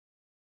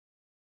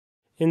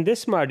In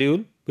this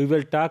module, we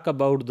will talk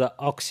about the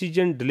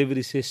oxygen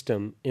delivery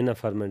system in a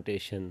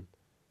fermentation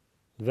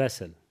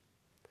vessel.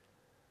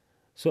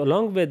 So,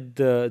 along with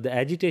the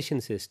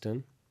agitation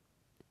system,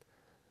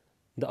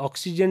 the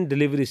oxygen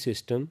delivery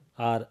system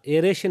or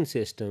aeration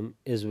system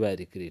is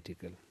very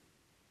critical.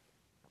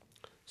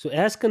 So,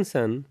 as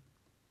concerned,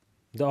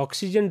 the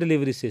oxygen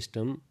delivery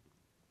system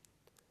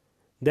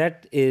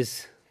that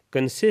is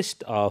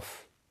consist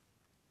of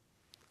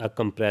a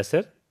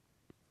compressor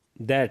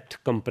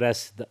that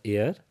compress the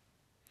air,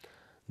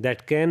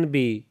 that can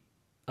be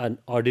an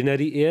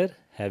ordinary air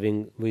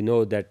having, we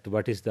know that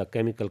what is the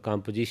chemical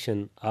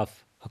composition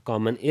of a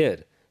common air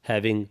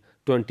having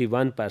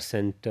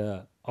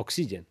 21%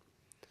 oxygen.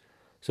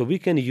 So, we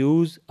can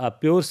use a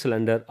pure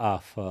cylinder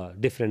of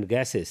different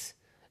gases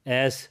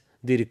as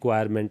the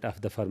requirement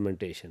of the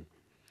fermentation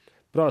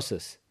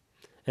process.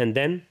 And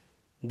then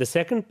the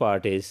second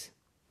part is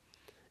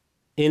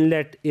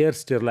inlet air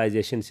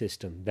sterilization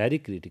system, very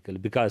critical,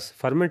 because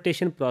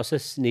fermentation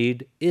process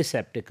need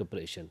aseptic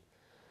operation.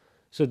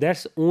 So,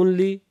 that's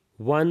only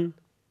one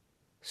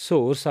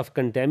source of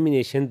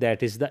contamination,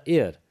 that is the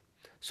air.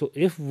 So,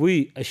 if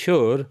we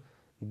assure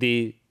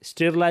the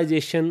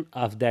sterilization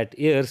of that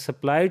air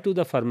supplied to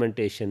the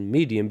fermentation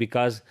medium,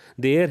 because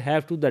the air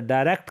have to the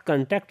direct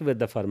contact with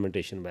the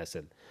fermentation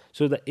vessel.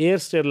 So, the air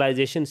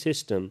sterilization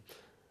system.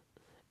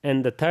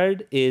 And the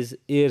third is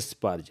air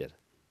sparger.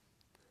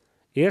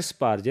 Air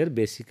sparger,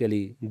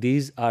 basically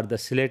these are the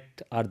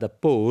slit or the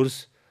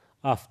pores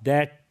of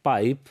that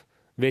pipe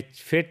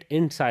which fit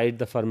inside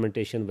the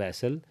fermentation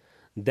vessel,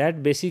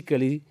 that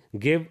basically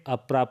give a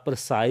proper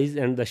size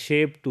and the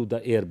shape to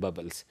the air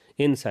bubbles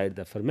inside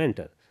the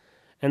fermenter.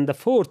 And the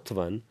fourth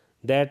one,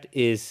 that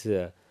is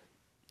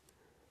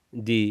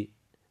the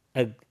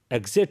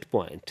exit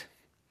point,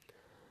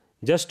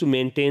 just to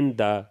maintain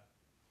the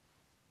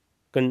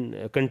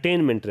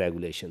containment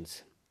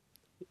regulations.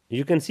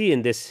 You can see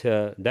in this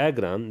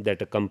diagram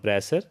that a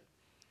compressor,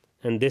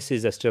 and this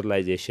is a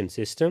sterilization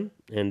system,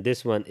 and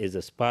this one is a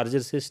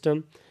sparger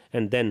system,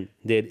 and then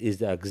there is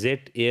the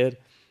exit air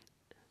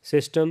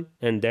system,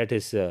 and that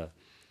is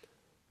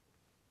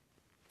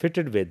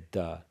fitted with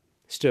the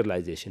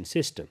sterilization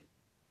system.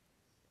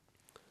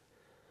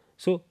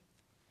 So,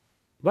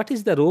 what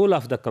is the role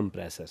of the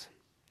compressor?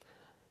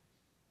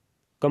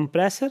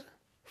 Compressor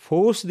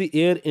force the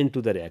air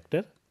into the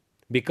reactor,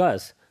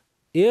 because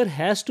air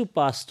has to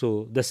pass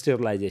through the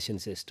sterilization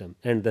system,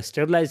 and the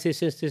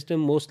sterilization system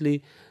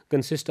mostly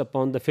consists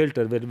upon the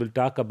filter, which we'll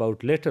talk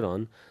about later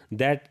on,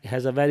 that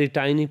has a very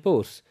tiny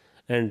pores,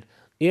 and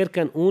air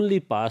can only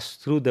pass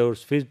through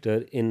those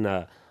filter in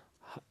a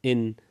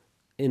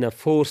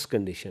force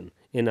condition,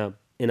 in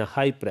a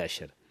high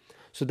pressure.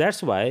 So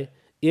that's why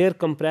air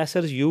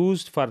compressors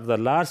used for the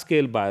large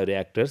scale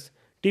bioreactors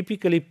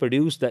typically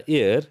produce the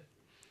air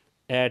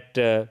at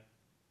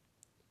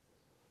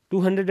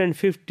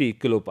 250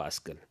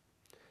 kilopascal.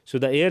 So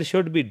the air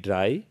should be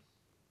dry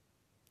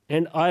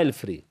and oil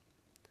free.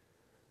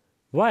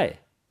 Why?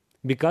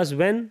 Because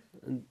when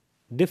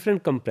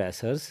different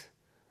compressors,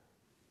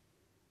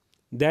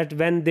 that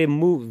when they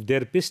move,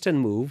 their piston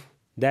move,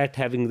 that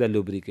having the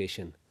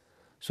lubrication.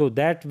 So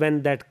that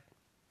when that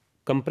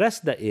compress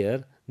the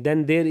air,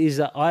 then there is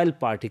a oil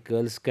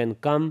particles can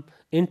come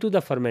into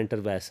the fermenter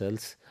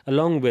vessels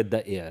along with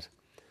the air.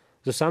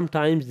 So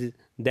sometimes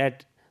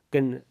that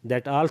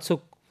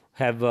also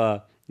have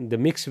the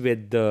mix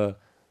with the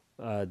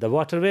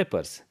water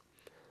vapors.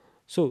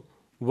 So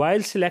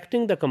while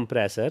selecting the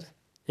compressor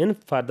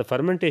for the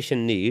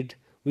fermentation need,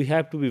 we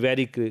have to be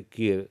very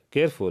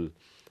careful,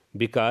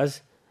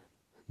 because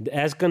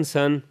as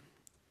concern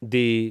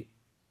the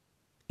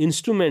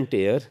instrument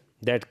air,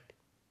 that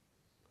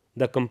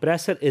the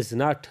compressor is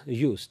not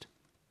used.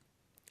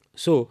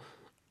 So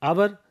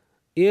our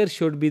air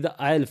should be the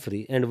oil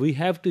free, and we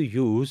have to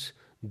use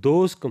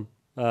those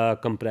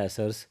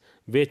compressors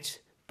which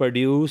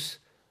produce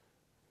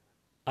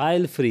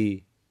oil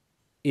free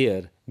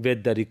air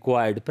with the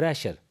required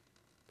pressure.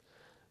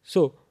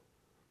 So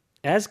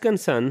as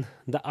concerned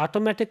the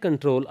automatic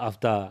control of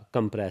the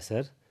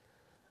compressor,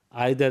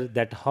 either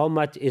that how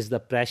much is the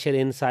pressure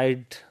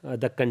inside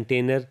the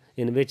container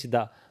in which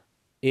the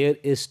air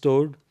is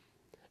stored,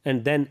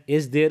 and then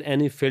is there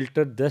any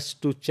filter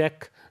just to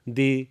check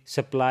the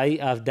supply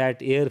of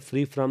that air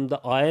free from the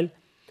oil.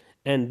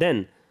 And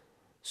then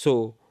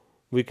so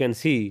we can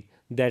see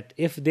that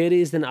if there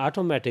is an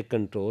automatic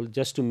control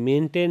just to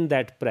maintain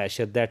that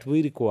pressure that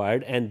we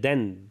required, and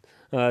then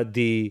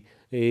the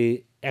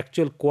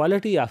actual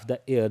quality of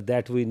the air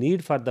that we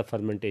need for the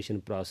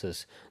fermentation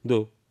process,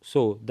 though.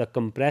 So the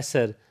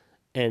compressor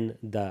and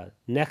the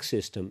neck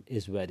system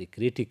is very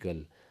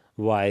critical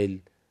while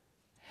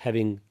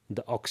having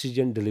the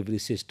oxygen delivery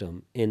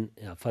system in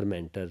a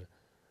fermenter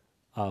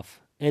of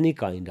any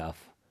kind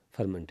of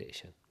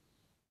fermentation.